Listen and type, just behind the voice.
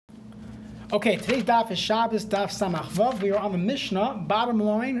Okay, today's daf is Shabbos daf Samach Vav. We are on the Mishnah, bottom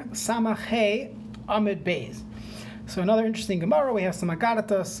line, Samach Hey, Amid Beis. So another interesting Gemara. We have some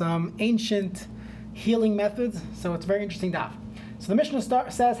Agarata, some ancient healing methods. So it's a very interesting daf. So the Mishnah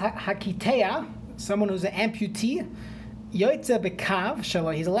says Hakiteya, someone who's an amputee, Yoitze bekav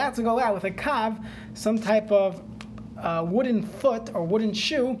shelo. He's allowed to go out with a kav, some type of wooden foot or wooden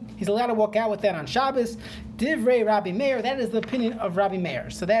shoe. He's allowed to walk out with that on Shabbos. Divrei Rabbi Meir. That is the opinion of Rabbi Meir.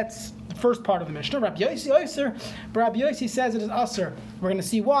 So that's the first part of the Mishnah. Rabbi Yossi Oiser. Rabbi Yossi says it is usher. We're going to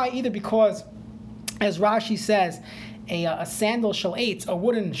see why. Either because, as Rashi says, a sandal shel eitz, a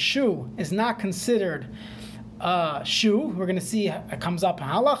wooden shoe, is not considered shoe. We're going to see it comes up in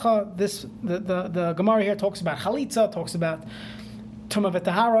halacha. The Gemara here talks about chalitza, talks about tumah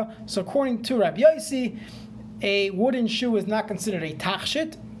v'tahara. So according to Rabbi Yossi, a wooden shoe is not considered a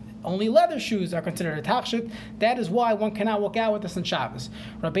tachshit. Only leather shoes are considered a tachshit. That is why one cannot walk out with this on Shabbos.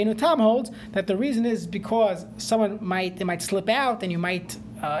 Rabbeinu Tam holds that the reason is because it might slip out and you might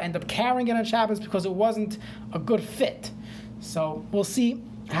end up carrying it on Shabbos because it wasn't a good fit. So we'll see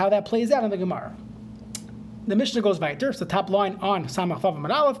how that plays out in the Gemara. The Mishnah goes weiter. So top line on Samach Vav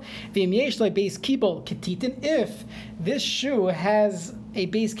Amud Aleph, V'im yesh lo beis kibul ketitin. If this shoe has a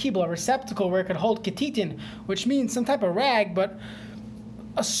beis kibul, a receptacle where it could hold ketitin, which means some type of rag, but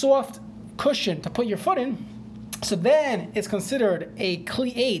a soft cushion to put your foot in, so then it's considered a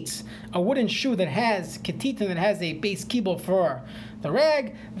kli eitz, a wooden shoe that has ketitin, that has a beis kibul for the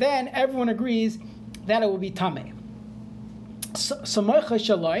rag. Then everyone agrees that it would be tameh. So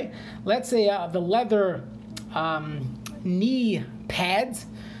let's say the leather knee pads.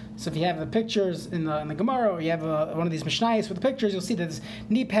 So if you have the pictures in the Gemara, or you have one of these Mishnayos with the pictures, you'll see that there's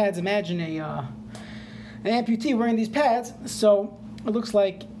knee pads. Imagine an amputee wearing these pads. So it looks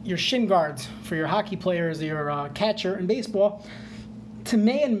like your shin guards for your hockey players, or your catcher in baseball.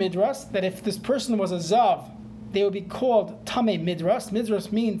 Tamei and midras, that if this person was a zav, they would be called tamei midras.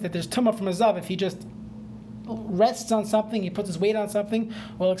 Midras means that there's tumah from a zav if he just rests on something, he puts his weight on something.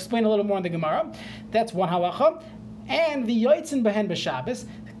 We'll explain a little more in the Gemara. That's one halacha. And the yoitzin behen b'Shabbos,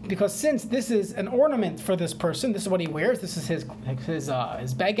 because since this is an ornament for this person, this is what he wears, this is his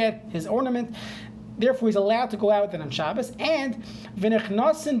baguette, his ornament, therefore he's allowed to go out with it on Shabbos. And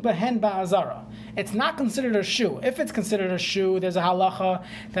v'nechnasin behen ba'azara. It's not considered a shoe. If it's considered a shoe, there's a halacha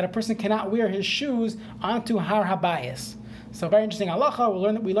that a person cannot wear his shoes onto Har Habayis. So very interesting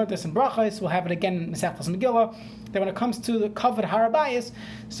halacha. We learned this in Brachos. We'll have it again in Masechtas Megillah. That when it comes to the covered Har Habayis,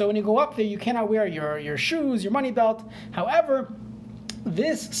 so when you go up there, you cannot wear your shoes, your money belt. However,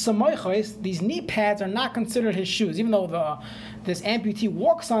 this samoichos, these knee pads, are not considered his shoes. Even though this amputee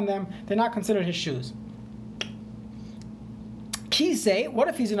walks on them, they're not considered his shoes. Kisei, what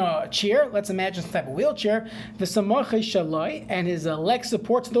if he's in a chair? Let's imagine some type of wheelchair. The samochei shaloi, and his leg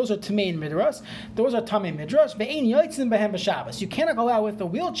supports, those are tamei and midras. Those are tamei midras. Ve'ein yoitzin behem b'Shabbos. You cannot go out with the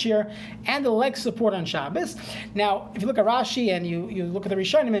wheelchair and the leg support on Shabbos. Now, if you look at Rashi and you look at the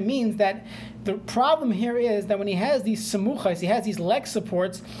Rishonim, it means that the problem here is that when he has these samuchas, he has these leg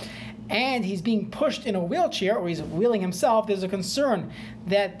supports, and he's being pushed in a wheelchair, or he's wheeling himself, there's a concern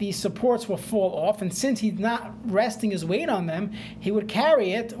that these supports will fall off, and since he's not resting his weight on them, he would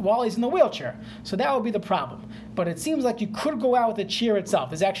carry it while he's in the wheelchair. So that would be the problem. But it seems like you could go out with the chair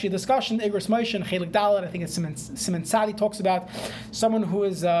itself. There's actually a discussion, Igros Moshe and Chelik Dalet, I think it's Siman Sadi talks about someone who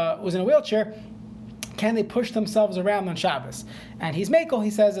is was in a wheelchair. Can they push themselves around on Shabbos? And he's Mekel, he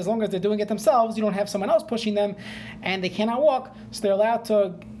says, as long as they're doing it themselves, you don't have someone else pushing them, and they cannot walk, so they're allowed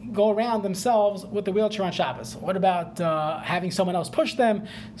to go around themselves with the wheelchair on Shabbos. What about having someone else push them?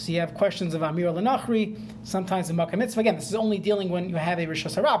 So you have questions of Amir L'Nachri, sometimes in Makkah Mitzvah. Again, this is only dealing when you have a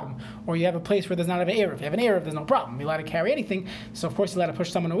Rishos HaRabim, or you have a place where there's not an Erev. If you have an Erev, there's no problem. You're allowed to carry anything, so of course you're allowed to push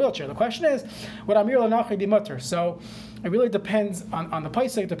someone in a wheelchair. The question is, would Amir L'Nachri be mutter? So it really depends on the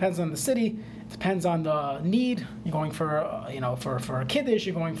Paisik, it depends on the city, it depends on the need. You're going for for a Kiddush,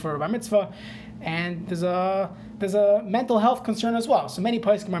 you're going for a Bar Mitzvah, and there's a mental health concern as well. So many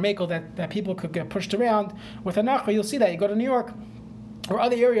poskim are mekel that people could get pushed around with a nachri. You'll see that. You go to New York or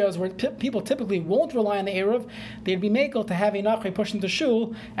other areas where people typically won't rely on the Erev, they'd be mekel to have a nachri push into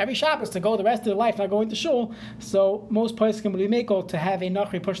shul every Shabbos to go the rest of their life not going to shul. So most poskim would be mekel to have a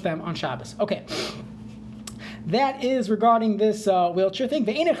nachri push them on Shabbos. Okay. That is regarding this wheelchair thing.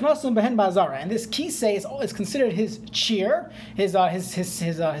 And this kisei is considered his chair, his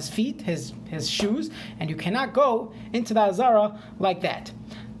feet, his shoes, and you cannot go into the azara like that.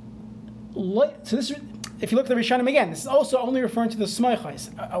 So this if you look at the Rishonim again, this is also only referring to the smoichos.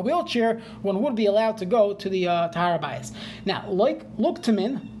 A wheelchair, one would be allowed to go to the Har Bayis. Now, like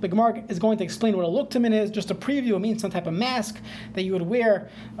luktamin, the Gemara is going to explain what a luktamin is. Just a preview, it means some type of mask that you would wear,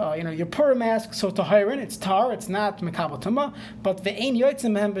 your Purim mask. So tahirin, it's tar, it's not mekabel tuma, but ve'ein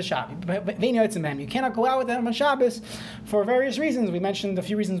yotzim mehem b'Shabbat. You cannot go out with them on Shabbos for various reasons. We mentioned a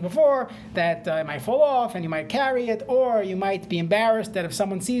few reasons before, that it might fall off and you might carry it, or you might be embarrassed that if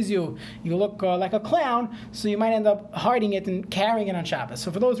someone sees you, you look like a clown, so you might end up hiding it and carrying it on Shabbos.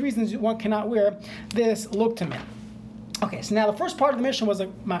 So for those reasons, one cannot wear this luktamin. Okay, so now the first part of the mission was a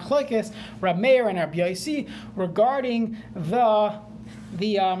machlokes Rab Meir and Rab Yosi regarding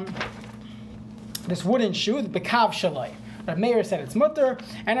this wooden shoe, the bekav shalai. Rab Meir said it's mutter,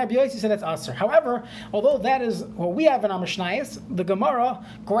 and Rab Yosi said it's aser. However, although that is what we have in our Mishnayos, the Gemara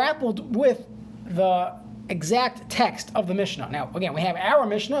grappled with the exact text of the Mishnah. Now, again, we have our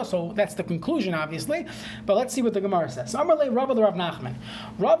Mishnah, so that's the conclusion, obviously, but let's see what the Gemara says. So, Amarle Rava the Rav Nachman.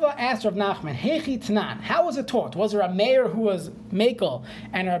 Rava asked Rav Nachman, Hechi Tanan, how was it taught? Was there a Meir who was Mekel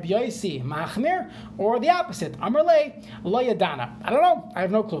and Rab Yosi Machmir, or the opposite? Amarle Lo Yadana. I don't know. I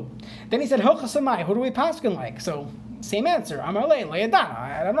have no clue. Then he said, Hochasamai, who do we paskin like? So, same answer. Amarle Lo Yadana.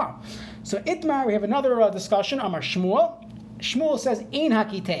 I don't know. So, Itmar, we have another discussion. Amar Shmuel. Shmuel says, Ein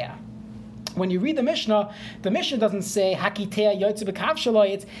Hakitea. When you read the Mishnah doesn't say Hakitea Yotze B'Kav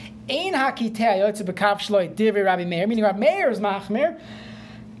Shaloi. It's Ein Hakitea Yotze B'Kav Shaloi Divrei Rabbi Meir. Meaning Rabbi Meir is Machmir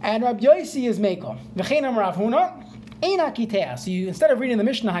and Rabbi Yosi is Mekel. V'chein Amar Rav Huna Ein Hakitea. So you, instead of reading the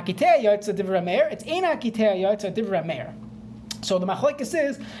Mishnah Hakitea Yotze Divrei Rabbi Meir, it's Ein Hakitea Yotze Divrei Rabbi Meir. So the machlokes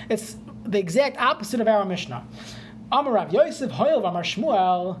is it's the exact opposite of our Mishnah. Amar Rav Yosef Hoyel V'Amar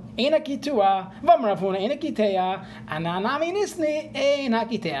Shmuel Ein Hakitua V'Amar Rav Huna Ein Hakitea Ananami Nisni Ein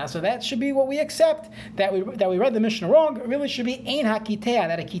Hakitea. So that should be what we accept, that we read the Mishnah wrong. It really should be Ein Hakitea,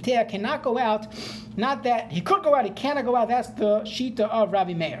 that a Kitea cannot go out. Not that he could go out, he cannot go out. That's the Shita of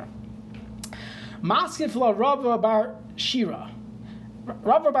Rabbi Meir. Maskif La Rava Bar Shira.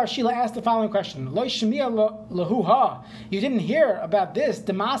 Rav Bar Shila asked the following question: Lo shemiya lehuha. You didn't hear about this?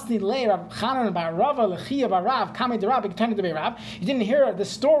 Demasni le Rav Chanan bar Rava lechia bar Rav kamei de Rav b'ketani de Rav. You didn't hear the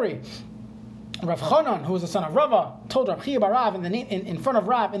story. Rav Chanan, who was the son of Rava, told Rav Chia bar Rav in front of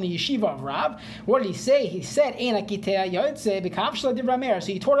Rav in the yeshiva of Rav. What did he say? He said, "Ein hakitea yotze b'kav shel divrei Meir."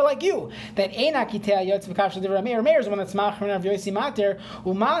 So he taught it like you, that Ein hakitea yotze b'kav shel divrei Meir. Meir is the one that's machmir Rav Yosi mater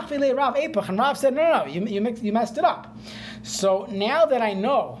umachvi le Rav epach. And Rav said, "No, you messed it up." So now that I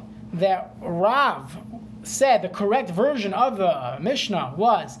know that Rav said the correct version of the Mishnah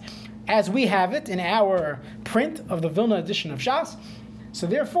was as we have it in our print of the Vilna edition of Shas, so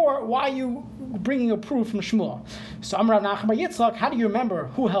therefore, why are you bringing a proof from Shmuel? So Amar Rav Nachman bar Yitzchak, how do you remember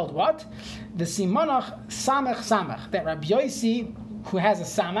who held what? The Simonach Samach, that Rabbi Yosi, who has a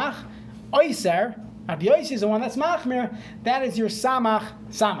Samach, Oyser, Rabbi Yosi is the one that's Machmir, that is your Samach.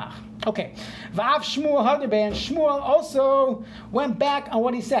 Okay. V'av Shmuel Haderbe, and Shmuel also went back on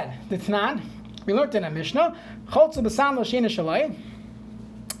what he said. The Tanan, we learned in a Mishnah, Choltzu b'sandal sheina shalai.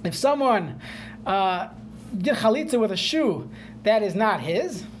 If someone did chalitza with a shoe that is not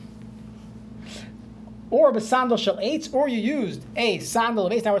his, or b'sandal shel eitz, or you used a sandal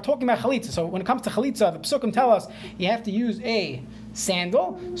of eitz. Now we're talking about chalitza, so when it comes to chalitza, the Pesukim tell us you have to use a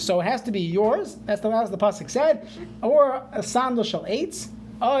sandal, so it has to be yours. That's the pasuk said, or a sandal shel eitz,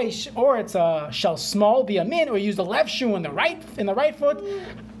 or it's a shel small be a min, or you use the left shoe in the right foot.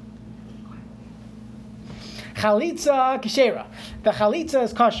 Chalitza kishera. The chalitza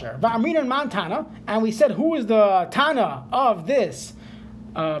is kosher. Va'amrinan man tana, and we said who is the tana of this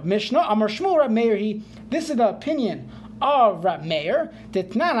Mishnah? Amar Shmuel Rab Meir. This is the opinion of Rab Meir. So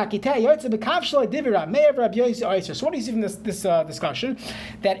what do you see from this discussion?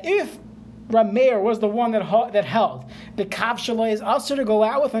 That if Rab Meir was the one that held the kav shaloi is also to go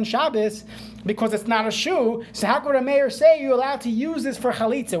out with on Shabbos because it's not a shoe, so how could Rab Meir say you're allowed to use this for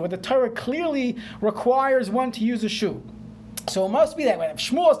chalitza, where the Torah clearly requires one to use a shoe? So it must be that way. If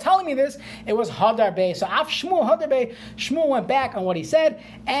Shmuel is telling me this, it was Hadar Bey. So af Shmuel Hadar Bey, Shmuel went back on what he said,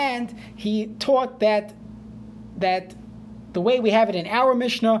 and he taught that the way we have it in our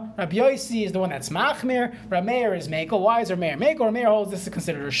Mishnah, Rabbi Yosi is the one that's Machmir, Rab Meir is Mekel. Why is Rab Meir Mekel? Rab Meir holds this is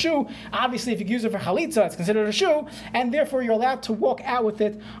considered a shoe. Obviously, if you use it for chalitza, it's considered a shoe, and therefore you're allowed to walk out with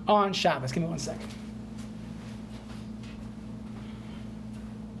it on Shabbos. Give me 1 second.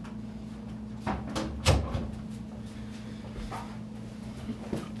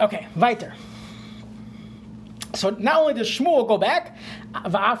 Okay, weiter. So not only does Shmuel go back,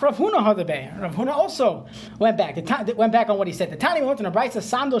 Rav Huna also went back. Went back on what he said. The Tani went in a brayta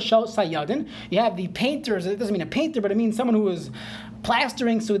sandal shel sayadin. You have the painters. It doesn't mean a painter, but it means someone who is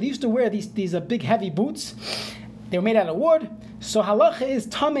plastering. So they used to wear these big heavy boots. They were made out of wood. So halacha is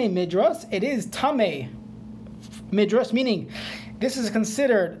tamei midras. It is tamei midras, meaning this is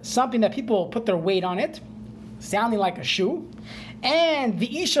considered something that people put their weight on it, sounding like a shoe. And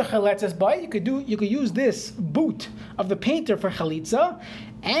the isha chaletzes by, you could use this boot of the painter for chalitza,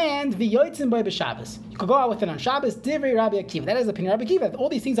 and the yotzin by b'Shabbos. You could go out with it on Shabbos. Divrei Rabbi Akiva. That is the opinion of Rabbi Akiva. All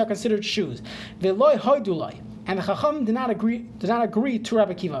these things are considered shoes. V'loi hoyduloi. And the Chacham did not agree to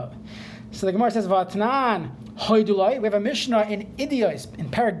Rabbi Akiva. So the Gemara says, "V'atanan hoyduloi." We have a Mishnah in Idios, in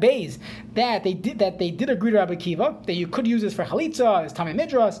Perek Beis, that they did agree to Rabbi Akiva that you could use this for chalitza, as tamei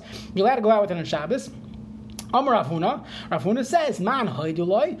midras. You're allowed to go out with it on Shabbos. Amar Rav Huna. Rav Huna says, "Man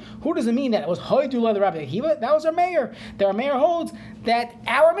hoyduloi." Who does it mean that it was hoyduloi the Rabbi Akiva? That was our mayor. The mayor holds that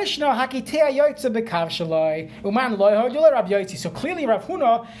our Mishnah hakitea yotze bekav shaloi uman loy hoyduloi Rabbi Yotzi. So clearly, Rav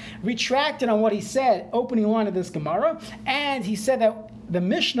Huna retracted on what he said, opening line of this Gemara, and he said that the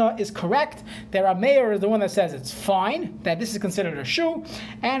Mishnah is correct, that Rabbi Meir is the one that says it's fine, that this is considered a shoe,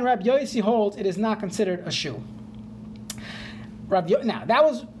 and Rabbi Yossi holds it is not considered a shoe. Now, that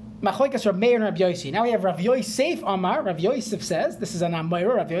was Machlokes Rabbi Meir and Rabbi Yossi. Now we have Rav Yosef Amar. Rav Yosef says, this is an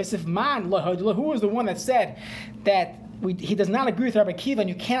Amar, Rav Yosef Man, who was the one that said that he does not agree with Rabbi Akiva, and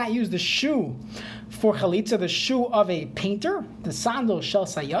you cannot use the shoe for chalitza, the shoe of a painter, the sandal shel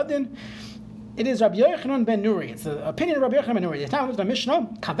sayadin. It is Rabbi Yochanan ben Nuri. It's the opinion of Rabbi Yochanan ben Nuri. The time of the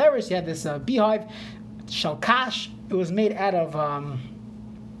Mishnah, Kaveris, he had this beehive, Shalkash. It was made out of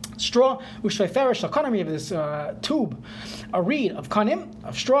straw. Ushveferish Shalkanim, you have this tube, a reed of kanim,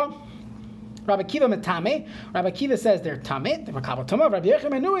 of straw. Rabbi Akiva metame. Rabbi Akiva says they're tameh, they're makabel tumah. Rabbi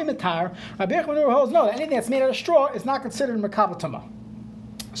Yochanan ben Nuri metar. Rabbi Yochanan ben Nuri holds no, anything that's made out of straw is not considered makabel tumah.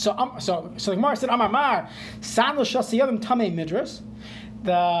 So the Gemara said, Amar Mar, sandal shasayadim tameh midras.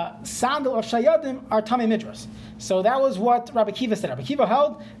 The sandal of shayadim are tamei midras. So that was what Rabbi Akiva said. Rabbi Akiva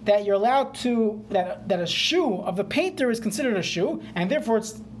held that you're allowed to, that a shoe of the painter is considered a shoe, and therefore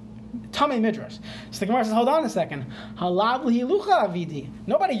it's tamei midras. So the Gemara says, hold on a second. Halav lihilucha avidi.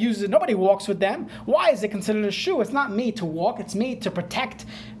 Nobody uses it, nobody walks with them. Why is it considered a shoe? It's not made to walk, it's made to protect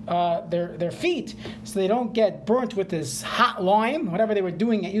their feet, so they don't get burnt with this hot lime, whatever they were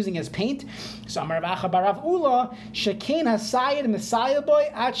doing using as paint. So Amar Rav Acha bar Rav Ula shekein hasayid messiah boy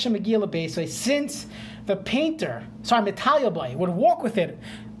at shemagila beis. So since the painter, metalia boy, would walk with it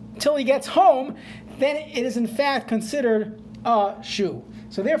till he gets home, then it is in fact considered a shoe.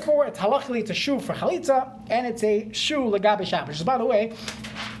 So therefore, it's halachically it's a shoe for chalitza, and it's a shoe legabe Shabbos. So by the way,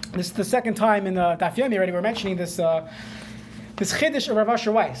 this is the second time in the Daf Yomi already we're mentioning this. This chiddush of Rav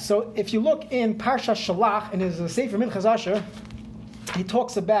Asher Weiss. So if you look in Parsha Shalach, in his Sefer Minchas Asher, he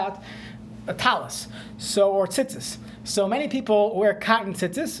talks about a talis, or tzitzis. So many people wear cotton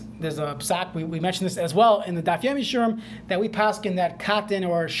tzitzis. There's a psak, we mentioned this as well in the Daf Yomi Shurim, that we paskin that cotton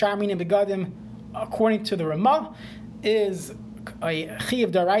or sharmin and begadim, according to the Ramah, is a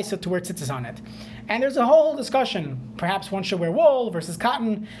chiyuv daraisa to wear tzitzis on it. And there's a whole discussion. Perhaps one should wear wool versus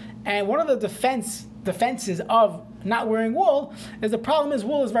cotton. And one of the defenses of not wearing wool is the problem is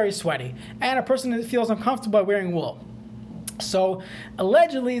wool is very sweaty, and a person feels uncomfortable by wearing wool. So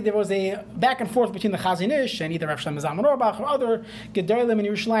allegedly there was a back and forth between the Chazon Ish and either Rav Shlomo Zalman Auerbach or other Gedolim in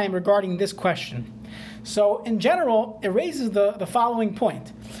Yerushalayim regarding this question. So in general, it raises the following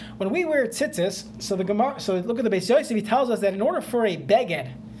point. When we wear tzitzis, so look at the Beis Yosef, he tells us that in order for a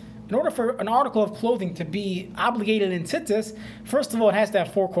beged, in order for an article of clothing to be obligated in tzitzis, first of all, it has to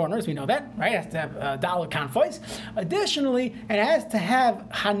have four corners. We know that, right? It has to have dollar kanfois. Additionally, it has to have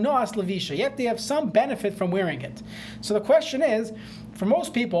hanos levisha. You have to have some benefit from wearing it. So the question is, for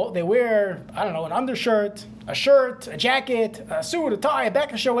most people, they wear, an undershirt, a shirt, a jacket, a suit, a tie, a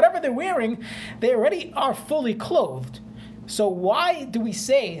back shirt, whatever they're wearing, they already are fully clothed. So why do we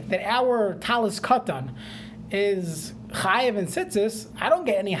say that our talis katan is chayev and tzitzis? I don't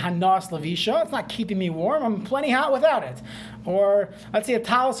get any hanas levisha. It's not keeping me warm. I'm plenty hot without it. Or let's say a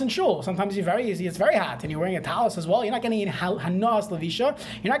talis in shul. Sometimes it's very hot, and you're wearing a talis as well. You're not getting any hanas levisha.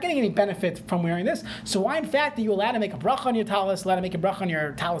 You're not getting any benefit from wearing this. So why, in fact, are you allowed to make a bracha on your talis? Allowed to make a bracha on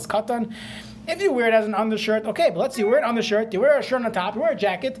your talis katan? If you wear it as an undershirt, okay. But let's say you wear it undershirt. You wear a shirt on the top. You wear a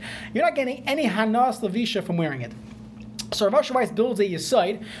jacket. You're not getting any hanas levisha from wearing it. So Rav Asher Weiss builds a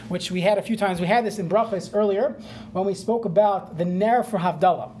yesod, which we had a few times. We had this in brachos earlier when we spoke about the ner for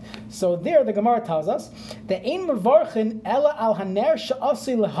Havdalah. So there the Gemara tells us that ein mevarchin ela al haner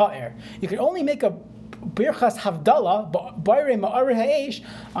she'asi lehaer. You can only make a birchas Havdalah b'orei ma'arei ha'esh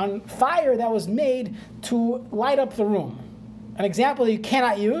on fire that was made to light up the room. An example that you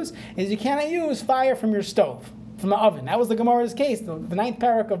cannot use is you cannot use fire from your stove from the oven. That was the Gemara's case, the ninth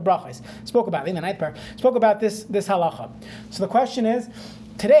parak of Brachos. Spoke about it in the ninth parak. Spoke about this halacha. So the question is,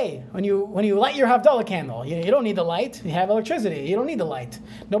 today, when you light your Havdalah candle, you don't need the light. You have electricity. You don't need the light.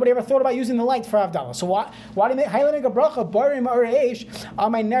 Nobody ever thought about using the light for Havdalah. So why do they highlighting a bracha barim areish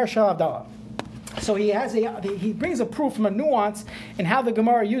on my ner shel Havdalah? So he brings a proof from a nuance in how the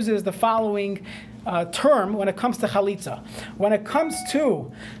Gemara uses the following term when it comes to chalitza. When it comes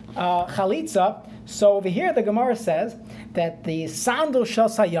to chalitza, so over here the Gemara says that the sandal shel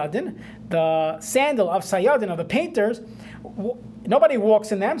sayadin, the sandal of sayadin, of the painters, nobody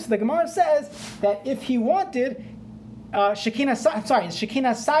walks in them. So the Gemara says that if he wanted, Shekina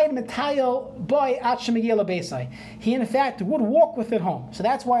Said Metayel Boy at Shemigila Beisai, he in fact would walk with it home. So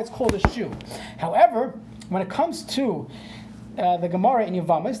that's why it's called a shoe. However, when it comes to the Gemara in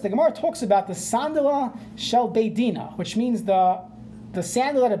Yevamos, the Gemara talks about the sandala shel beidina, which means the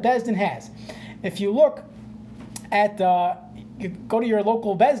sandal that a bezdin has. If you look at you go to your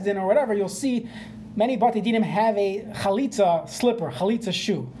local bezdin or whatever, you'll see many Batei Dinim have a chalitza slipper, chalitza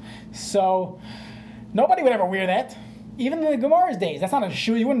shoe. So nobody would ever wear that. Even in the Gemara's days, that's not a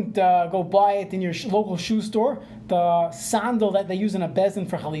shoe. You wouldn't go buy it in your local shoe store, the sandal that they use in a bezdin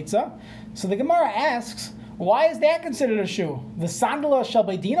for chalitza. So the Gemara asks, why is that considered a shoe? The sandal shel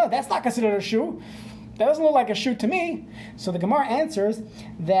beidina, that's not considered a shoe. That doesn't look like a shoe to me. So the Gemara answers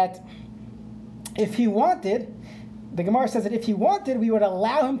that if he wanted, the Gemara says that if he wanted, we would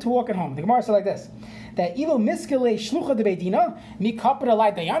allow him to walk at home. The Gemara says like this, that ilu miskele shlucha de beidina mi kapra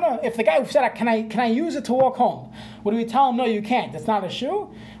lai dayana. If the guy said, can I use it to walk home? Would we tell him, no, you can't? It's not a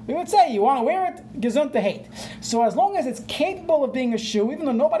shoe. We would say, you want to wear it, gesund to hate. So as long as it's capable of being a shoe, even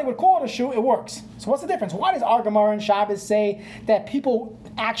though nobody would call it a shoe, it works. So what's the difference? Why does our Gemara and Shabbos say that people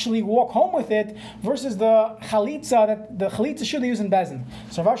actually walk home with it versus the chalitza shoe they use in Bezin?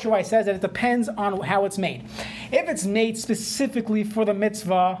 So Rav Shai says that it depends on how it's made. If it's made specifically for the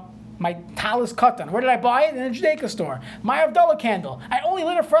mitzvah, my talis katan, where did I buy it? In a Judaica store. My Havdalah candle, I only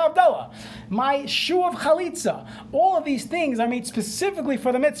lit it for Havdalah. My shoe of chalitza, all of these things are made specifically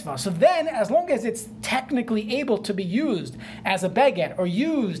for the mitzvah. So then, as long as it's technically able to be used as a beged, or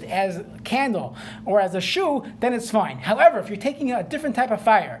used as a candle, or as a shoe, then it's fine. However, if you're taking a different type of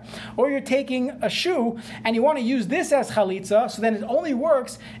fire, or you're taking a shoe, and you want to use this as chalitza, so then it only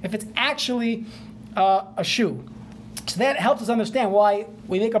works if it's actually a shoe. So that helps us understand why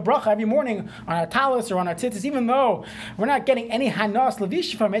we make a bracha every morning on our talis or on our tzitzis, even though we're not getting any hanas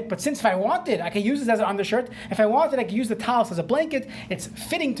levish from it. But since if I wanted, I could use this as an undershirt. If I wanted, I could use the talis as a blanket. It's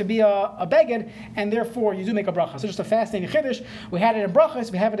fitting to be a beged, and therefore you do make a bracha. So just a fascinating chiddush. We had it in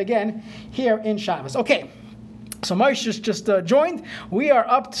brachas. We have it again here in Shabbos. Okay, so Moshe just joined. We are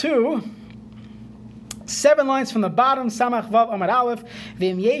up to 7 lines from the bottom, Samach Vav Amar Aleph,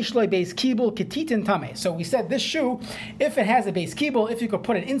 V'im yesh lo beis kibul ketitin tameh. So we said this shoe, if it has a beis kibul, if you could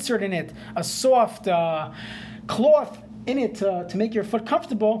put an insert in it, a soft cloth in it to make your foot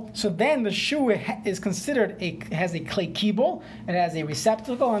comfortable, so then the shoe is considered has a clay kibul, it has a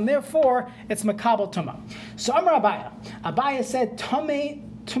receptacle, and therefore it's makabel tumah. So Amar Abaya said tameh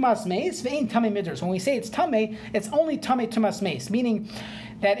tumas meis ve'in tameh midras. When we say it's tameh, it's only tameh tumas meis, meaning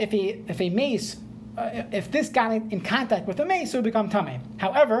that if a mace, if this got in contact with a mace, it would become tameh.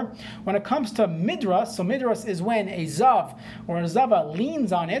 However, when it comes to midras, so midras is when a zav or a zava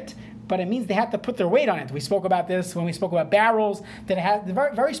leans on it, but it means they have to put their weight on it. We spoke about this when we spoke about barrels, that it has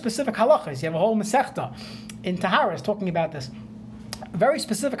very, very specific halachas. You have a whole masechta in Taharas talking about this. Very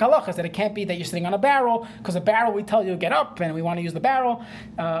specific halachas, that it can't be that you're sitting on a barrel, because a barrel we tell you to get up and we want to use the barrel.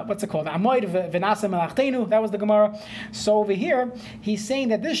 What's it called? Amoid v'nasa melachtenu. That was the Gemara. So over here, he's saying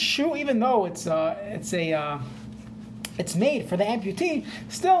that this shoe, even though it's made for the amputee,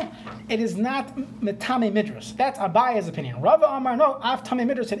 still it is not metame midras. That's Abaya's opinion. Rava Amar, no, av tame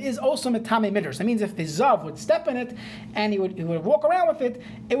midras, it is also metame midras. That means if the zav would step in it and he would walk around with it,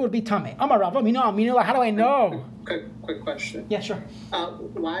 it would be tame. Amar Rava, minula, how do I know? Quick question. Yeah, sure.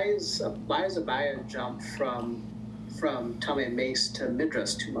 Why is Abaya jump from tame mace to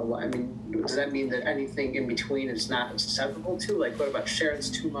midras tuma? I mean, does that mean that anything in between is not susceptible to? Like, what about Sharon's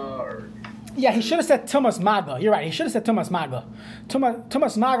tuma or? Yeah, he should have said Tumas Maga. You're right. He should have said Tumas Maga.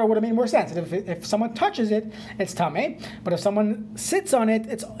 Tumas Maga would have made more sense. If someone touches it, it's Tameh. But if someone sits on it,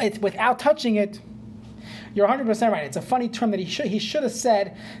 it's without touching it. You're 100% right. It's a funny term that he should have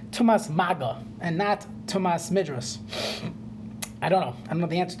said Tumas Maga and not Tumas Midras. I don't know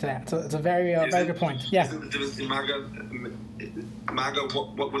the answer to that. It's a very very good point. Yeah. Maga,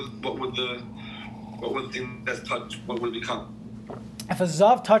 what would the thing that's touched? What would it become? If a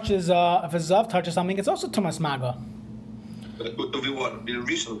zav touches something, it's also Tumas Maga. But it would be what? Be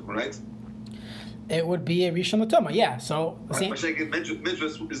Rishon, right? It would be a Rishon L'Tumah, yeah. So Mashiach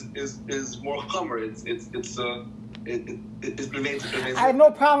Midrash is more chomer. It remains. I have no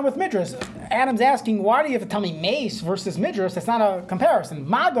problem with Midrash. Adam's asking, why do you have to tell me mace versus Midrash? That's not a comparison.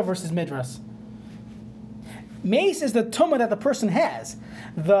 Maga versus Midrash. Mace is the tumah that the person has.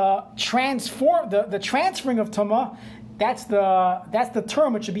 The transferring of tumah, that's the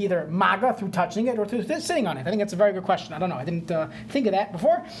term. It should be either maga through touching it or through sitting on it. I think that's a very good question. I don't know. I didn't think of that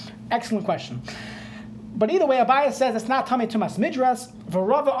before. Excellent question. But either way, Abaye says it's not tamei tumas midrash.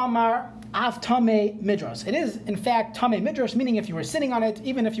 V'Rava Amar av tamei midrash. It is in fact tamei midrash, meaning if you were sitting on it,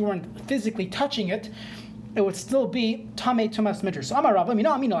 even if you weren't physically touching it, it would still be tamei tumas midrash. So Amar Rav, how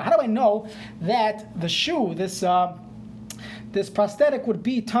do I know that the shoe, this prosthetic would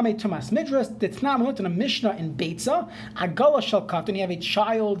be tamei tumas midrash? It's not learned in a Mishnah in Beitza. Agala shel katan. You have a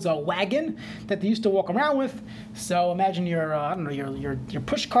child's wagon that they used to walk around with. So imagine your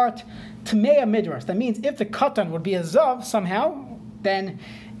push cart. Tamei midrash. That means if the katan would be a zav somehow, then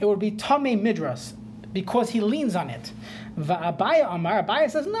it would be tamei midrash because he leans on it. Abaye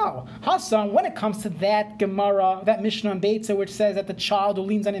says no. Hassan, when it comes to that Gemara, that Mishnah in Beitza, which says that the child who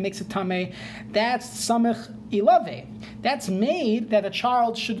leans on it makes it tamei, that's samech ilave. That's made that the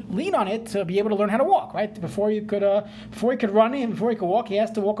child should lean on it to be able to learn how to walk, right? Before he could run and before he could walk, he has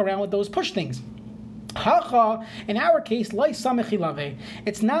to walk around with those push things. Hacha, in our case, lai samech ilave.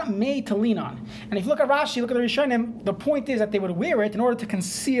 It's not made to lean on. And if you look at Rashi, look at the Rishonim, the point is that they would wear it in order to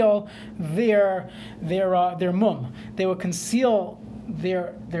conceal their mum. They would conceal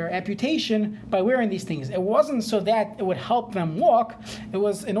their amputation by wearing these things. It wasn't so that it would help them walk. It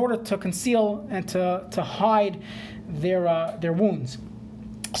was in order to conceal and to hide their wounds.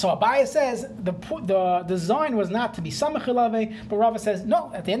 So Abaye says the design was not to be samech ilave, but Rava says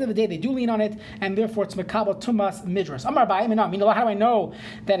no. At the end of the day, they do lean on it, and therefore it's mekabel tumas midrash. Amar Abaye, how do I know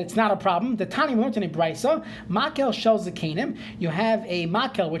that it's not a problem? The Tani learned in a brisa, makel shel zakenim. You have a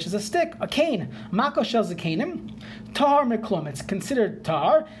makel, which is a stick, a cane. Makel shel zakenim, tahar meklum. It's considered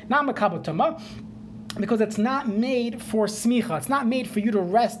tahar, not mekabel tumah, because it's not made for smicha. It's not made for you to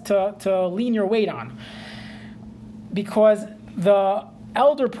rest to lean your weight on, because the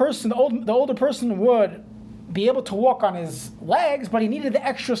older person would be able to walk on his legs, but he needed the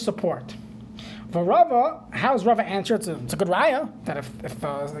extra support. For Rava, how does Rava answer? It's a good raya that if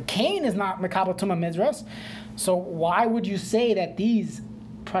the cane is not mekabel tumah midrash, so why would you say that these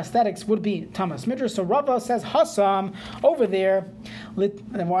prosthetics would be tumas midrash? So Rava says Hassam over there,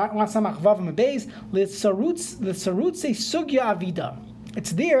 sugya avida.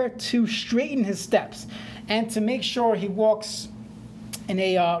 It's there to straighten his steps and to make sure he walks in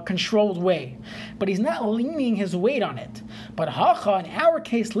a controlled way, but he's not leaning his weight on it. But hacha, in our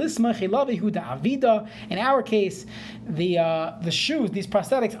case, lismach ilavihu da'avida. In our case, the shoes, these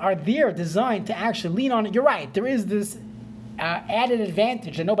prosthetics, are there designed to actually lean on it. You're right. There is this added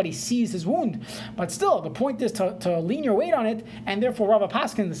advantage that nobody sees his wound, but still, the point is to lean your weight on it, and therefore Rava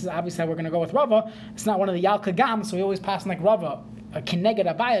Paskin. This is obviously how we're going to go with Rava. It's not one of the Yalka Gam, so we always pass like Rava, a kineged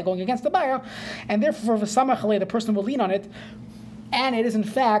Abaye going against the Abaye, and therefore for V'samach the person will lean on it. And it is in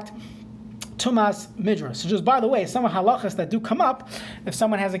fact tumas midrash. So just by the way, some halachas that do come up, if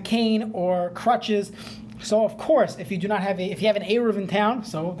someone has a cane or crutches. So of course, if you have an eruv in town,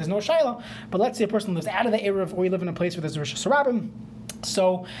 so there's no shaila. But let's say a person lives out of the eruv, or you live in a place where there's Rosh Hashanah.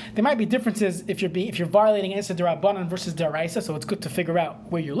 So there might be differences if you're violating Issa D'Rabbanan versus D'Oraisa. So it's good to figure out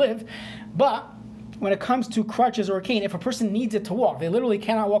where you live. But when it comes to crutches or a cane, if a person needs it to walk, they literally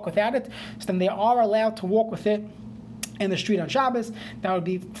cannot walk without it. So then they are allowed to walk with it in the street on Shabbos. That would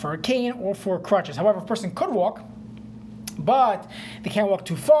be for a cane or for crutches. However, if a person could walk, but they can't walk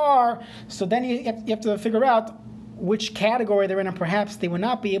too far, so then you have to figure out which category they're in, and perhaps they would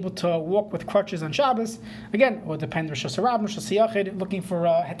not be able to walk with crutches on Shabbos. Again, it would depend Rosh Hashanah, Rosh Hashanah, looking for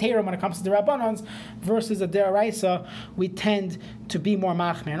a heterim when it comes to the Rabbanans versus a D'Oraisa. We tend to be more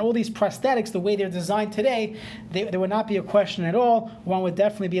machmir. And all these prosthetics, the way they're designed today, there would not be a question at all. One would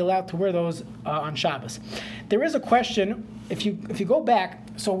definitely be allowed to wear those on Shabbos. There is a question, if you go back,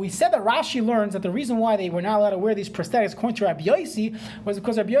 so we said that Rashi learns that the reason why they were not allowed to wear these prosthetics, according to Rabbi Yossi, was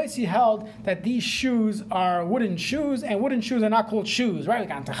because Rabbi Yossi held that these shoes are wooden shoes, and wooden shoes are not called shoes, right? We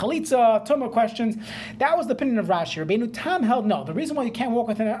got into Chalitza, Tumah questions. That was the opinion of Rashi. Rabbeinu Tam held no. The reason why you can't walk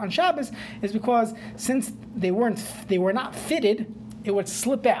with it on Shabbos is because since they were not fitted, it would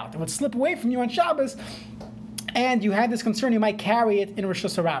slip out. It would slip away from you on Shabbos, and you had this concern you might carry it in Rosh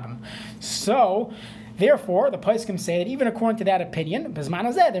Hashanah. So therefore, the poskim say that even according to that opinion, Bizman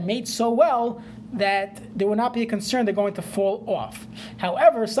Hazeh, they're made so well that there will not be a concern they're going to fall off.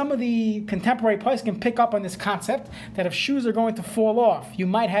 However, some of the contemporary poskim can pick up on this concept that if shoes are going to fall off, you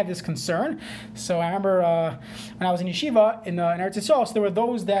might have this concern. So I remember when I was in yeshiva in Eretz Yisrael, so there were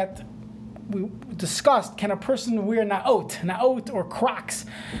those that we discussed, can a person wear na'ot or Crocs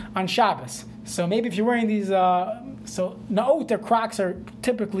on Shabbos? So maybe if you're wearing these, so na'ot or Crocs are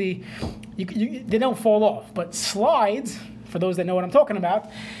typically, they don't fall off, but slides, for those that know what I'm talking about,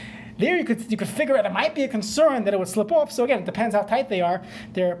 there you could figure out there might be a concern that it would slip off. So again, it depends how tight they are.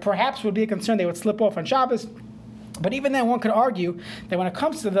 There perhaps would be a concern they would slip off on Shabbos. But even then, one could argue that when it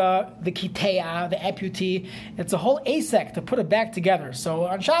comes to the kiteya, the amputee, it's a whole asek to put it back together. So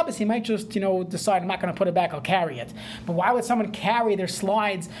on Shabbos, he might just, decide, I'm not going to put it back, I'll carry it. But why would someone carry their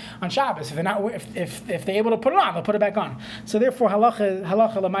slides on Shabbos? If they're not, if they're able to put it on, they'll put it back on. So therefore, halacha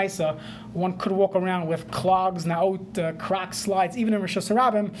lemaisa, one could walk around with clogs, naot, Crocs, slides, even in Rosh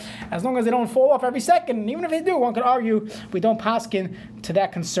Hashanah, as long as they don't fall off every second. And even if they do, one could argue we don't paskin to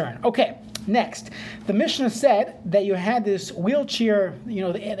that concern. Okay. Next, the Mishnah said that you had this wheelchair,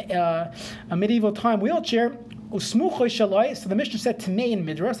 a medieval time wheelchair. So the Mishnah said Tamei in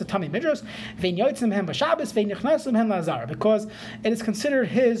Midrash, the Tamei Midrash, because it is considered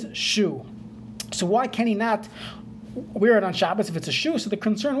his shoe. So why can he not wear it on Shabbos if it's a shoe? So the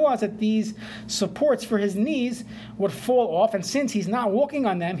concern was that these supports for his knees would fall off, and since he's not walking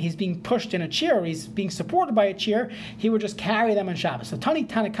on them, he's being pushed in a chair, or he's being supported by a chair, he would just carry them on Shabbos. So Tani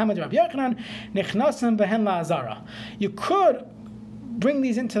Tanakama Rabbi Yochanan Nechnasim Behen LaAzara. You could bring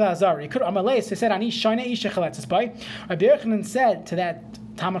these into the Azara. You could Amalei. They said Ani Shaina Isha Chaletzes by. Rabbi Yochanan said to that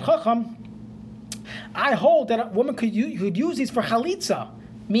Talmid Chacham, I hold that a woman could use these for chalitza,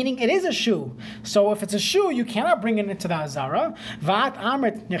 meaning it is a shoe. So if it's a shoe, you cannot bring it into the Azara. Vat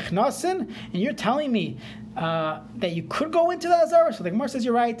amrit nechnasin, and you're telling me that you could go into the Azara. So the Gemara says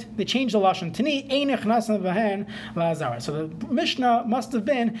you're right. They changed the lashon tani ein nechnasin behen la'azara. So the Mishnah must have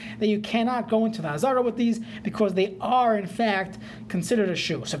been that you cannot go into the Azara with these because they are in fact considered a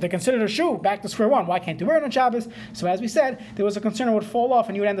shoe. So if they're considered a shoe, back to square one. Why can't you wear it on Shabbos? So as we said, there was a concern it would fall off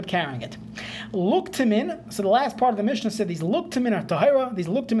and you would end up carrying it. Luktimin. So the last part of the Mishnah said these luktimin are tahira. These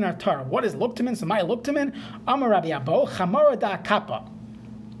luktimin are tar. What is luktimin? So my luktimin. Amar Rabbi Abo chamara da kappa.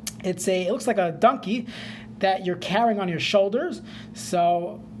 It looks like a donkey that you're carrying on your shoulders.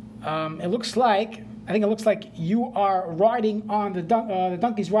 So it looks like you are riding on the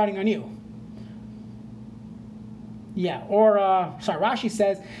donkey's riding on you. Yeah, or Rashi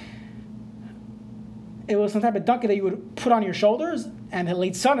says it was some type of donkey that you would put on your shoulders, and the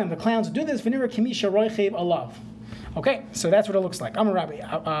late son and the clowns would do this. V'nira kimisha roichev alav. Okay, so that's what it looks like. Amar Rabbi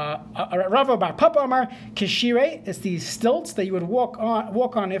Rava bar Papa Amar Kishire. It's these stilts that you would walk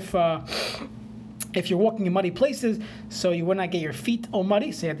on if you're walking in muddy places, so you would not get your feet all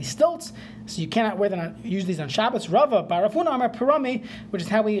muddy. So you have these stilts, so you cannot use these on Shabbos. Rava bar Rafuna Amar Pirami, which is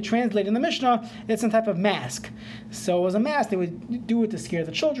how we translate in the Mishnah. It's some type of mask. So it was a mask. They would do it to scare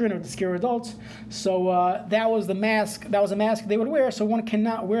the children or to scare adults. So that was the mask. That was a mask they would wear. So one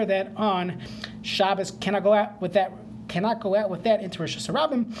cannot wear that on Shabbos. Cannot go out with that into Rosh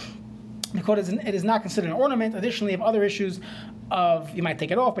Hashanah, because it is not considered an ornament. Additionally, you have other issues of you might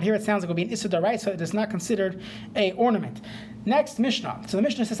take it off, but here it sounds like it would be an Issur D'Oraisa, so it is not considered a ornament. Next Mishnah. So the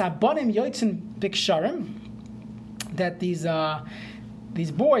Mishnah says Abanim Yoitzin Biksharim, that these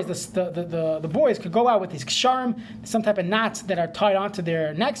boys, the boys could go out with these ksharim, some type of knots that are tied onto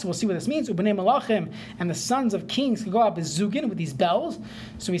their necks. We'll see what this means. Ubenei Malachim, and the sons of kings could go out with zugin, with these bells.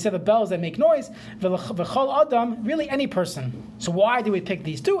 So we said the bells that make noise. V'chol adam, really any person. So why do we pick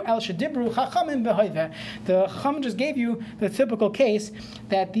these two? El shedibru chachamim b'hoiveh. The chacham just gave you the typical case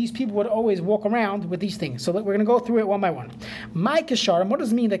that these people would always walk around with these things. So we're going to go through it one by one. My ksharim, what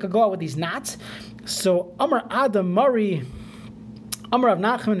does it mean they could go out with these knots? So Amar Adam Mari, Amar Rav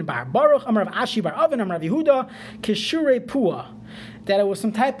Nachman bar Baruch, Amar Rav Ashi bar Avin, Amar Rav Yehuda, Kishure Pua, that it was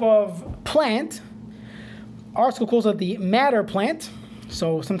some type of plant. Our school calls it the madder plant,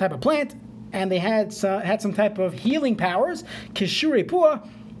 so some type of plant, and they had some type of healing powers, Kishure Pua,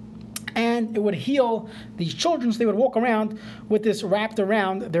 and it would heal these children, so they would walk around with this wrapped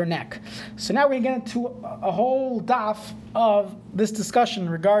around their neck. So now we're going to get into a whole daf of this discussion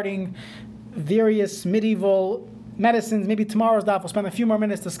regarding various medieval medicines. Maybe tomorrow's daf we'll spend a few more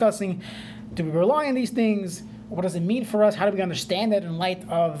minutes discussing, do we rely on these things? What does it mean for us? How do we understand that in light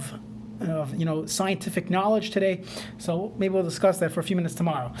of scientific knowledge today? So maybe we'll discuss that for a few minutes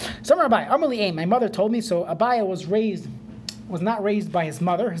tomorrow. So Rabbi Amali Aim, my mother told me. So Abaya was not raised by his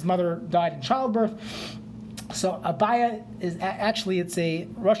mother. His mother died in childbirth. So Abaya is actually, it's a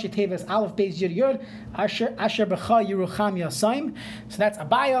Rashi Tevis Aleph Beis Yud Yud Asher B'cha Yerucham Yasaim. So that's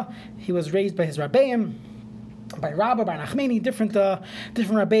Abaya. He was raised by his Rabbeim, by Rabbah, by Nachmani, different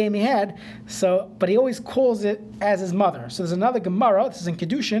Rabbeim he had. So, but he always calls it as his mother. So there's another Gemara, this is in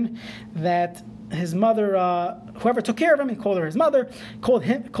Kedushin, that his mother, whoever took care of him, he called her his mother, called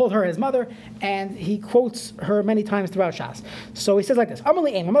her his mother, and he quotes her many times throughout Shas. So he says like this: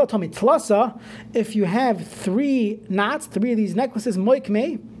 Amalei Ein, my mother told me, Tlasa, if you have 3 knots, 3 of these necklaces,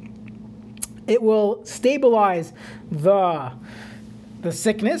 moikmei, it will stabilize the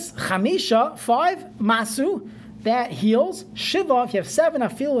sickness. Chamisha, 5, masu, that heals. Shiva, if you have 7,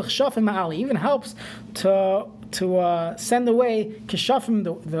 afil l'chshafim ma'ali, even helps to send away kishafim,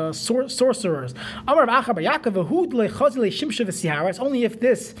 the sorcerers. Amar Acha bar Yaakov, v'hu lechazi le'shimsha v'sihara. It's only if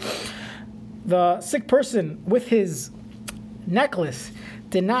the sick person with his necklace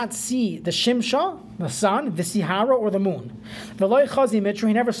did not see the shimsha, the sun, the sihara, or the moon. V'loi chazi mitra,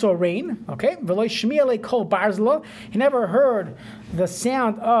 he never saw rain. Okay, v'loi shmiya le'kol barzla, he never heard the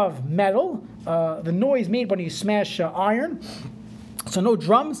sound of metal, the noise made when you smash iron. So no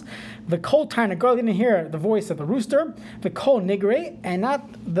drums. The kol tarna, girl didn't hear the voice of the rooster. The kol nigre, and not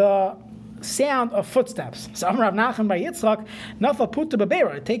the sound of footsteps. So Amar Rav Nachman by Yitzchak, nafa puta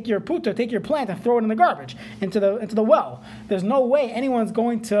bebera, take your plant and throw it in the garbage, into the well. There's no way anyone's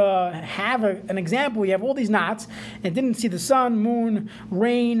going to have an example. You have all these knots and didn't see the sun, moon,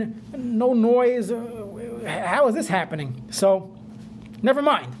 rain, no noise. How is this happening? So, never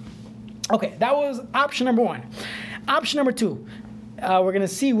mind. Okay, that was option number 1. Option number 2. We're going to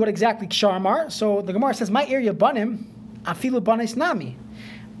see what exactly ksharim are. So the Gemara says, "My area banim, afilu banis nami."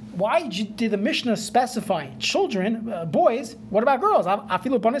 Why did the Mishnah specify children, boys? What about girls?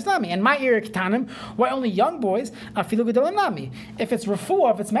 Afilu banis nami. And my area ketanim, why only young boys? Afilu gedolim nami. If it's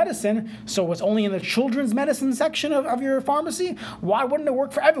refuah, if it's medicine, so it's only in the children's medicine section of your pharmacy. Why wouldn't it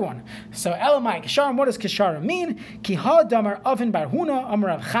work for everyone? So elamai ksharim. What does ksharim mean? Ki ha damar avin bar Huna amar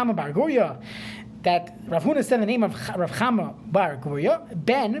Rav Chama bar Gurya. That Rav Huna said the name of Rav Chama bar Gurya.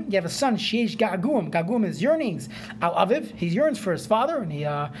 Ben, you have a son, Sheish Gagum. Gagum is yearnings. Al Aviv, he yearns for his father, and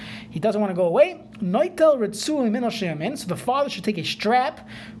he doesn't want to go away. Noitel Ritzu Min al Shemin. So the father should take a strap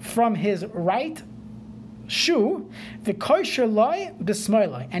from his right shoe, the kosher loy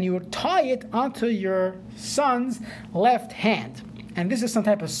b'smoiloi, and you would tie it onto your son's left hand. And this is some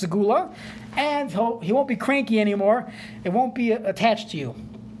type of segula, and he won't be cranky anymore. It won't be attached to you.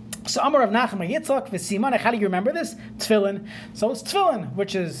 So Amar Rav Nachman Yitzchak v'simanech. How do you remember this? Tefillin. So it's tefillin,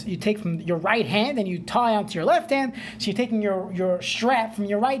 which is you take from your right hand and you tie onto your left hand. So you're taking your strap from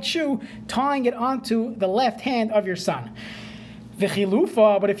your right shoe, tying it onto the left hand of your son.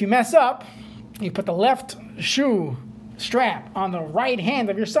 V'chilufa. But if you mess up, you put the left shoe strap on the right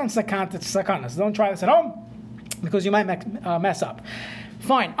hand of your son. Sakana. So don't try this at home because you might mess up.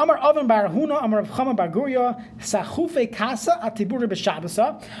 Fine. Amar Avin bar Huna, Amar Rav Chama bar Gurya, Sachufe Kasa Atibura b'Shabbos.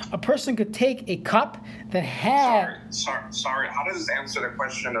 A person could take a cup that had. Sorry. How does this answer the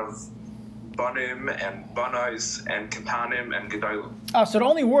question of banim and banais and ketanim and gedolim? Oh, so it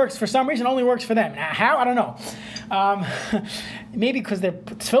only works for some reason. It only works for them. Now, how? I don't know. Maybe because their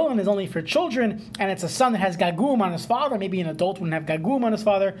tefillin is only for children, and it's a son that has gagum on his father. Maybe an adult wouldn't have gagum on his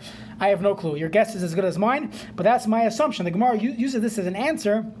father. I have no clue. Your guess is as good as mine, but that's my assumption. The Gemara uses this as an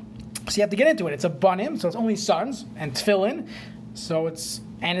answer, so you have to get into it. It's a banim, so it's only sons, and tefillin, so it's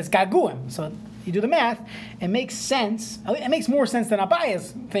gagum. So you do the math, it makes sense. It makes more sense than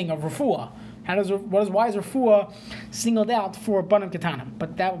Abaya's thing of refuah. Why is refuah singled out for banim ketanim?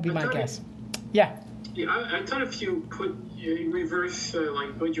 But that would be my guess. Yeah. Yeah, I thought if you put in reverse,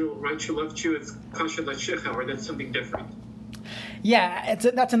 like when you right shoe, left shoe, it's kasher l'shecha, or that's something different. Yeah,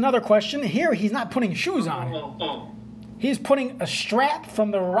 that's another question. Here, he's not putting shoes on. He's putting a strap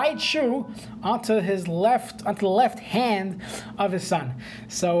from the right shoe onto the left hand of his son.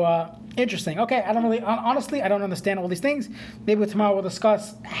 So interesting. Okay, honestly, I don't understand all these things. Maybe tomorrow we'll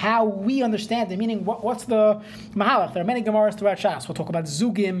discuss how we understand it, meaning what's the mahalach. There are many Gemaras throughout Shas. We'll talk about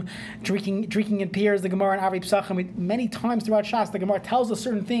zugim, drinking in pairs, the Gemara and Avi Psachim. Many times throughout Shas, the Gemara tells us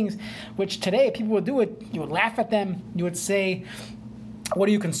certain things, which today people would do it, you would laugh at them, you would say, what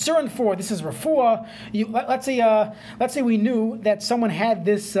are you concerned for? This is refuah. Let's say we knew that someone had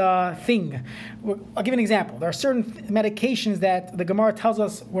this thing. I'll give you an example. There are certain medications that the Gemara tells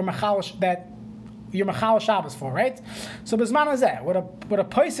us that you're machal Shabbos for, right? So bisman hazeh, would a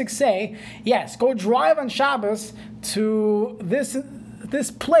posek say, yes, go drive on Shabbos to this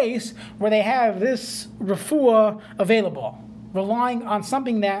place where they have this refuah available, relying on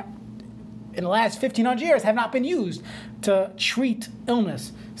something that in the last 1,500 years have not been used to treat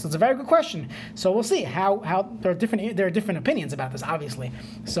illness? So it's a very good question. So we'll see how there are different opinions about this, obviously.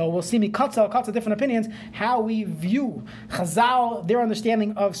 So we'll see lots of different opinions, how we view Chazal, their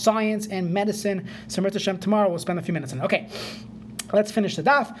understanding of science and medicine. So Mirta Shem, tomorrow we'll spend a few minutes on it. Okay, let's finish the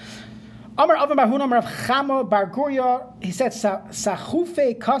daf. Amar Avin Bar Huna, Amar Chama Bar Guria, he said,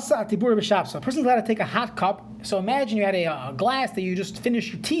 Sachufe kasa atibur b'shab. So a person's allowed to take a hot cup. So imagine you had a glass that you just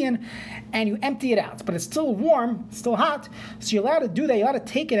finished your tea in, and you empty it out, but it's still warm, still hot. So you're allowed to do that. You're allowed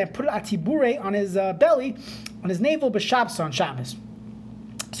to take it and put it atibure on his belly, on his navel b'shabsa on Shabbos.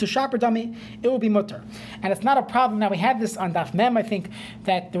 So shaper dummy, it will be mutter. And it's not a problem. Now we had this on Daf Mem, I think,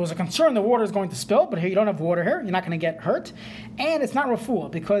 that there was a concern the water is going to spill, but here you don't have water here, you're not going to get hurt. And it's not refuah,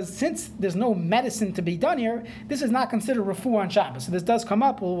 because since there's no medicine to be done here, this is not considered refuah on Shabbos. So this does come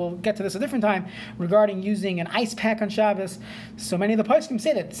up, we'll get to this a different time, regarding using an ice pack on Shabbos. So many of the poskim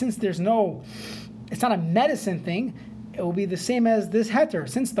say that since it's not a medicine thing, it will be the same as this heter,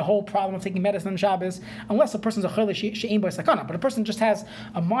 since the whole problem of taking medicine on Shabbos, unless a person's a chole she'ein bo sakana, but a person just has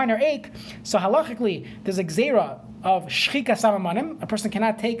a minor ache, so halachically there's a gzeira of shchika samamanim. A person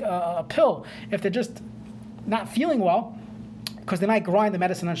cannot take a pill if they're just not feeling well, because they might grind the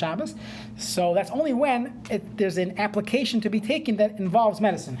medicine on Shabbos. So that's only when there's an application to be taken that involves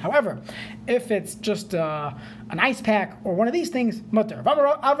medicine. However, if it's just an ice pack or one of these things, mutter. You're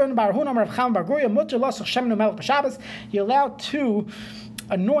allowed to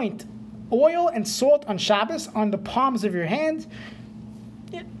anoint oil and salt on Shabbos on the palms of your hand,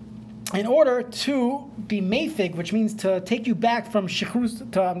 in order to be meifig, which means to take you back from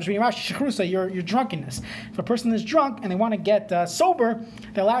shichrusa, your drunkenness. If a person is drunk and they want to get sober,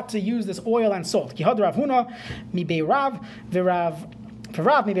 they're allowed to use this oil and salt. Ki had Rav Huna mi bei Rav,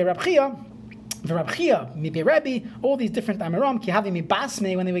 v'Rav mi bei Rav Chia, v'Rav Chia mi bei Rebbe. All these different amiram ki havi mi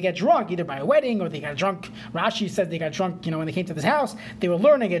basme, when they would get drunk, either by a wedding or they got drunk. Rashi said they got drunk, when they came to this house. They would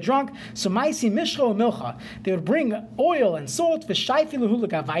learn to get drunk. So maisi mishcho milcha. They would bring oil and salt. V'shayfi luhu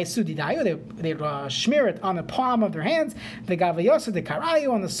legavaisu didayu. They would smear it on the palm of their hands. V'gavayosu de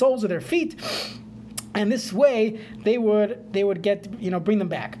karayu, on the soles of their feet. And this way, they would get, bring them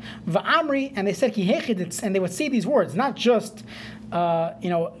back. Va'amri, and they said ki hechid, and they would say these words, not just, it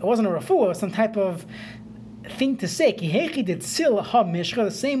wasn't a refuah, it was some type of thing to say. Ki hechid tzil ha mishcha, the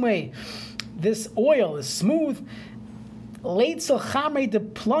same way this oil is smooth. Leitzel chamre de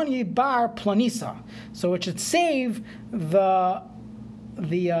plani bar planisa, so it should save the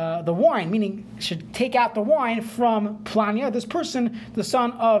wine, meaning it should take out the wine from plania, this person, the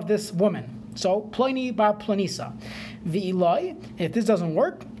son of this woman. So, plani bar planisa. V'ilai, if this doesn't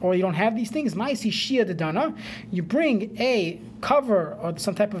work, or you don't have these things, ma'isi shia dedana, you bring a cover, or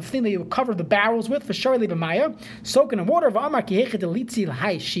some type of thing that you cover the barrels with, for shari b'maya, soak in water, v'amar ki hechet elitzi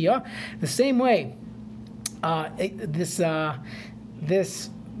l'hai shia, the same way, this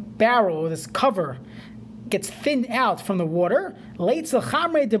barrel, this cover, gets thinned out from the water. So the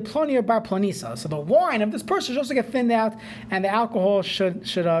wine of this person should also get thinned out, and the alcohol should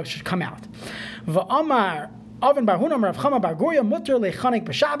come out.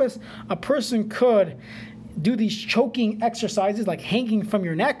 A person could do these choking exercises, like hanging from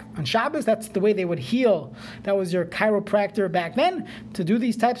your neck on Shabbos. That's the way they would heal. That was your chiropractor back then, to do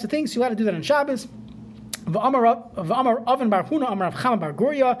these types of things. So you had to do that on Shabbos. V'amar Avin Bar Huna Amar Rav Chama Bar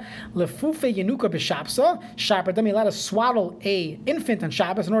Guria lefufe yenuka b'shapsa. Shaper dummy, allowed to swaddle a infant on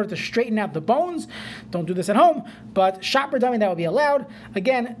Shabbos in order to straighten out the bones. Don't do this at home, but shaper dummy, that would be allowed.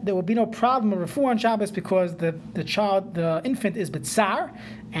 Again, there will be no problem with refuah on Shabbos, because the infant is b'tzar,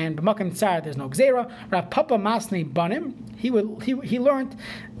 and b'makam tzar there's no gzera. Rav Papa Masni Banim, he learned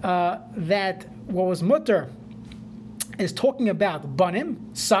that what was mutter is talking about banim,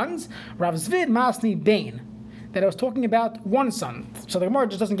 sons. Rav Zvid Masni Bain, that I was talking about one son. So the Gemara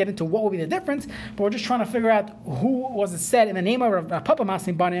just doesn't get into what will be the difference, but we're just trying to figure out who was it said in the name of Rav Papa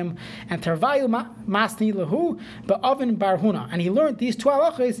Masni Banim and Tervayu Masni Lahu Ba'avin Bar Huna. And he learned these two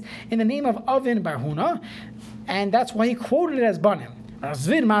halachas in the name of Avin Bar Huna, and that's why he quoted it as Banim. Rav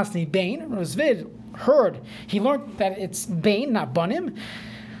Zvid Masni Bain. Rav Zvid he learned that it's Bain, not Banim.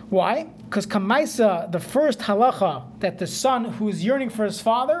 Why? Because Kamaisa, the first halacha, that the son who is yearning for his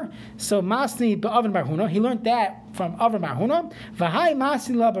father, so Masni ba'avin bar Huna, he learned that from Avin bar Huna. V'hai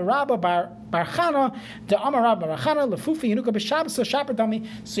Masni la barabba bar Chana, the Amarab bar Chana, lefufi yenuka b'Shabbos, so shaper dummy.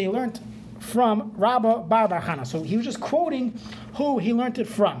 So he learned from Rabba bar Chana. So he was just quoting who he learned it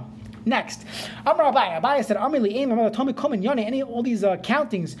from. Next, Amar Abaye said, Amili Aim, Amar Tomi Komen Yoni, all these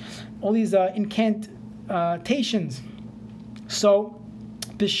countings, all these incantations. So,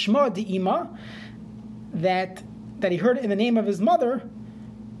 Bishma De'ima, that he heard in the name of his mother,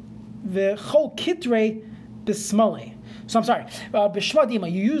 v'chol kitre b'smale. So I'm sorry, b'shma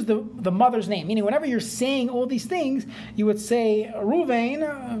dima, you use the mother's name, meaning whenever you're saying all these things, you would say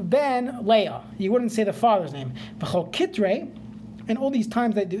Ruvain ben Leah. You wouldn't say the father's name. V'chol kitre, and all these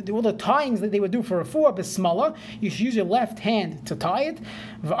times that all the tyings that they would do for refuah b'smala, you should use your left hand to tie it.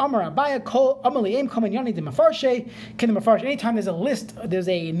 V'amar abaya kol amaliyim kamen yani de mafarshe kin mafarsh. Anytime there's a list, there's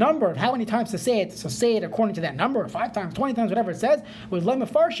a number of how many times to say it. So say it according to that number, 5 times, 20 times, whatever it says. With le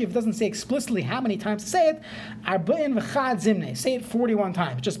mafarshi, if it doesn't say explicitly how many times to say it, arba'in v'chad zimne. Say it 41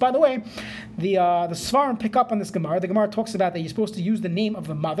 times. Just by the way, the Svarim pick up on this Gemara. The Gemara talks about that you're supposed to use the name of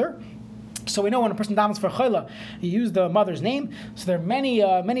the mother. So we know when a person davens for chayla, you use the mother's name. So there are many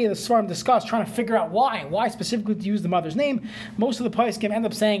of the Svarim discuss trying to figure out why specifically to use the mother's name. Most of the poskim end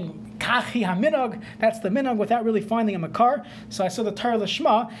up saying kachi haminog, that's the minog, without really finding a makar. So I saw the Torah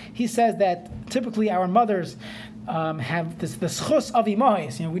Lishma. He says that typically our mothers have the schus of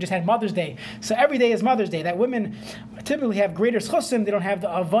imahis. We just had Mother's Day, so every day is Mother's Day. That women typically have greater schusim. They don't have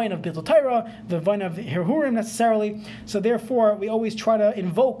the avain of Bittul Torah, the avain of Hirhurim necessarily. So therefore, we always try to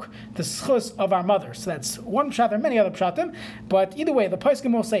invoke the schus of our mothers. So that's one pshat. There are many other pshatim, but either way, the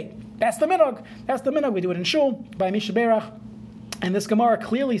poskim will say that's the minog. That's the minog. We do it in shul by Misha Berach. And this Gemara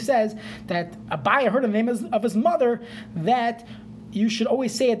clearly says that Abaya heard the name of his mother, that you should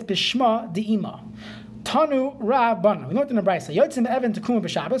always say it b'shma de'ima. Tanu Rabban. We know it in the Brisa. Yotzim Evan Tekuma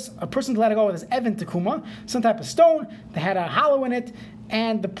b'Shabbos. A person let it go with his Evan Tekuma, some type of stone that had a hollow in it,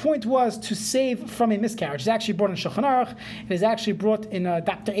 and the point was to save from a miscarriage. It's actually brought in Shulchan Aruch. It is actually brought in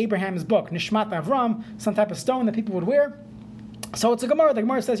Dr. Abraham's book, Nishmat Avram, some type of stone that people would wear. So it's a Gemara. The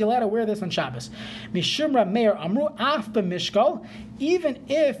Gemara says you're allowed to wear this on Shabbos. Mishumra Meir Amru Af b'Mishkal, even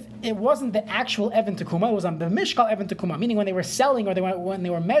if it wasn't the actual Evan Tekuma, it was on b'Mishkal Evan Tekuma, meaning when they were selling or when they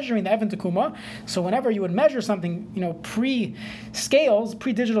were measuring the Evan Tekuma. So whenever you would measure something, pre-scales,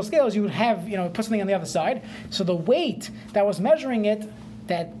 pre-digital scales, you would have, put something on the other side. So the weight that was measuring it,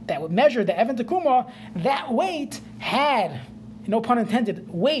 that would measure the Evan Tekuma, that weight had, no pun intended,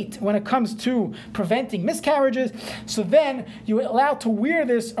 weight when it comes to preventing miscarriages. So then you're allowed to wear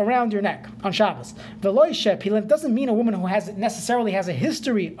this around your neck on Shabbos. Veloy doesn't mean a woman who necessarily has a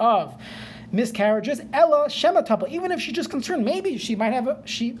history of miscarriages. Ella shematapa, even if she's just concerned, maybe she might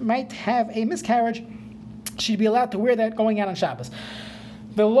have a miscarriage, she'd be allowed to wear that going out on Shabbos.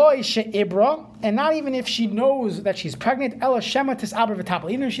 Veloy she'ibra, and not even if she knows that she's pregnant, ella shematis abra v'tapel,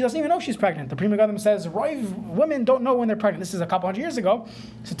 even if she doesn't even know she's pregnant. The Pri Megadim says, women don't know when they're pregnant. This is a couple hundred years ago.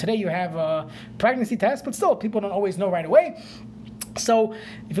 So today you have a pregnancy test, but still, people don't always know right away. So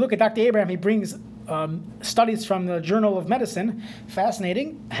if you look at Dr. Abraham, he brings studies from the Journal of Medicine.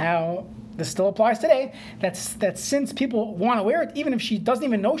 Fascinating how this still applies today, that since people want to wear it, even if she doesn't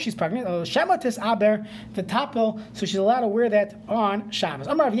even know she's pregnant, shematis aber v'tapel, so she's allowed to wear that on Shabbos.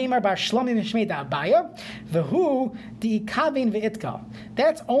 Amar Rav Yemar bar Shlomi mishmei da'abaya, v'hu di'ikavin v'itkal.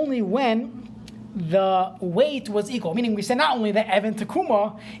 That's only when the weight was equal, meaning we said not only the Evan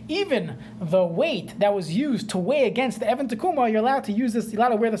Tekuma, even the weight that was used to weigh against the Evan Tekuma, you're allowed to use this, you're allowed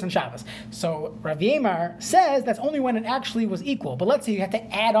to wear this on Shabbos. So Rav Yemar says that's only when it actually was equal. But let's say you had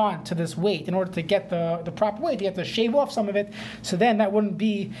to add on to this weight in order to get the proper weight. You have to shave off some of it, so then that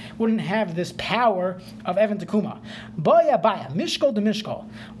wouldn't have this power of Evan Tekuma. Baya, mishkol de mishkol.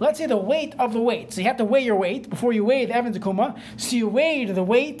 Let's say the weight of the weight. So you have to weigh your weight before you weigh the Evan Tekuma. So you weighed the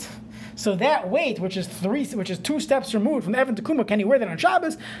weight. So that weight, which is 2 steps removed from the Evan Tekuma, can you wear that on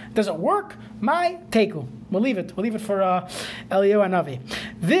Shabbos? Does it work? My teku. We'll leave it. We'll leave it for Eliyahu Hanavi.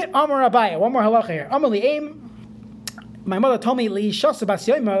 The Amar Abaya. One more halacha here. Amar li'em. My mother told me li'ishasa bas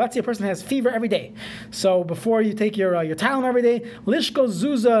yoyma. Let's say a person has fever every day. So before you take your Tylenol every day, lishko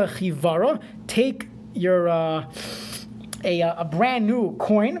zuza chivara. Take your a brand new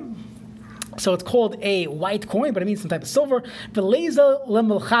coin. So it's called a white coin, but it means some type of silver. Veleza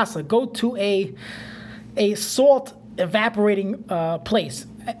lemilchasa, go to a salt evaporating place.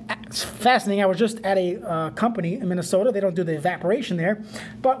 It's fascinating. I was just at a company in Minnesota. They don't do the evaporation there,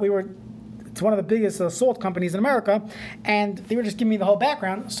 but it's one of the biggest salt companies in America, and they were just giving me the whole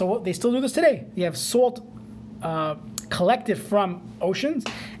background. So they still do this today. You have salt collected from oceans,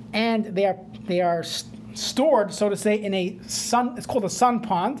 and they are stored, so to say, in it's called a sun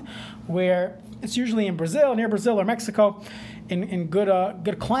pond, where it's usually in Brazil, near Brazil or Mexico, in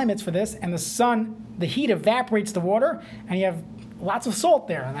good climates for this, and the heat evaporates the water, and you have lots of salt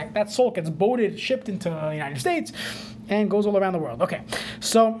there, and that salt gets shipped into the United States, and goes all around the world. Okay,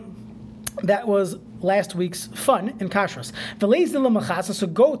 so That was last week's fun in kashrus. So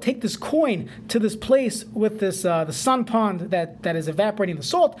go take this coin to this place with this the sun pond that is evaporating the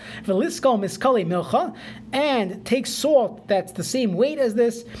salt. And take salt that's the same weight as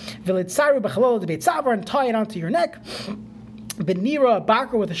this. And tie it onto your neck. Benira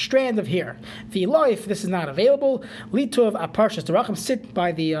bakar with a strand of hair. If this is not available, litov aparshas derachim, sit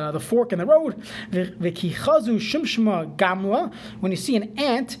by the fork in the road. V'kichazu shumshma gamla. When you see an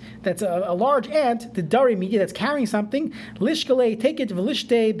ant that's a large ant, the dari media that's carrying something, lishkale, take it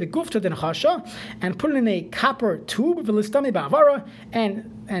v'lishtei begufta den chasha, and put it in a copper tube v'listami ba'avara,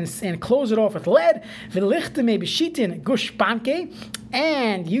 and close it off with lead. V'lichtame b'shitin gushpanke,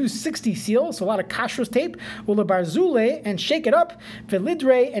 and use 60 seals, so a lot of kashrus tape, barzule, and shake it up,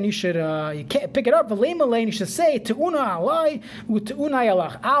 velidre, and you should pick it up, velemale, and you should say, te'una alai, u'te'unai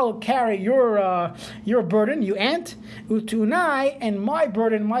alach, I'll carry your burden, you ant, u'te'unai, and my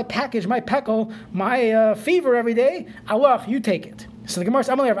burden, my package, my peckle, my fever every day, alach, you take it. So the Gemara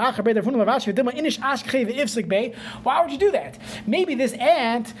says, why would you do that? Maybe this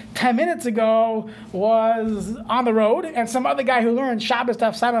ant 10 minutes ago was on the road, and some other guy who learned Shabbos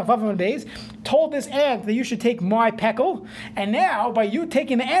Daf Samach Vav Amud Beis told this ant that you should take my peckle, and now by you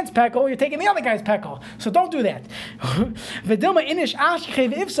taking the ant's peckle, you're taking the other guy's peckle. So don't do that.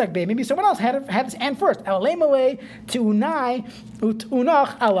 Maybe someone else had this ant first.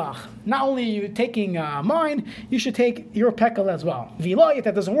 Not only are you taking mine, you should take your peckle as well. If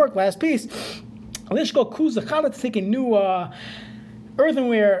that doesn't work, last piece. Lishko kuzachana, to take a new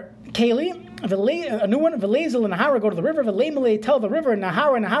earthenware keli, a new one. V'lezel and Nahara, go to the river. V'leimele, tell the river,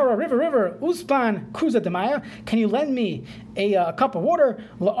 Nahara, river. Uspan kuza demaya, can you lend me a cup of water?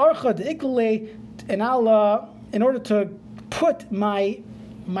 La'archa de'iklele, and I'll in order to put my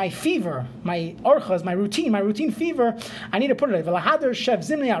fever, my orchas, my routine fever, I need to put it. V'lahadar shev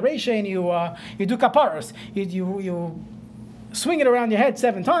zimni areisha, and you do kaparas. You swing it around your head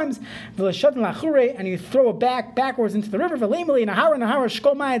 7 times, and you throw it backwards into the river.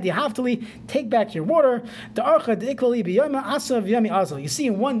 Take back your water. You see,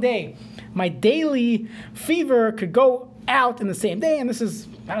 in one day, my daily fever could go out in the same day, and this is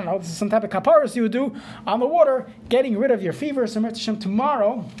some type of kaparas you would do on the water, getting rid of your fever. So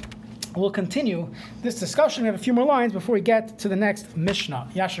tomorrow we'll continue this discussion. We have a few more lines before we get to the next Mishnah.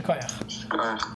 Yasher Koyach.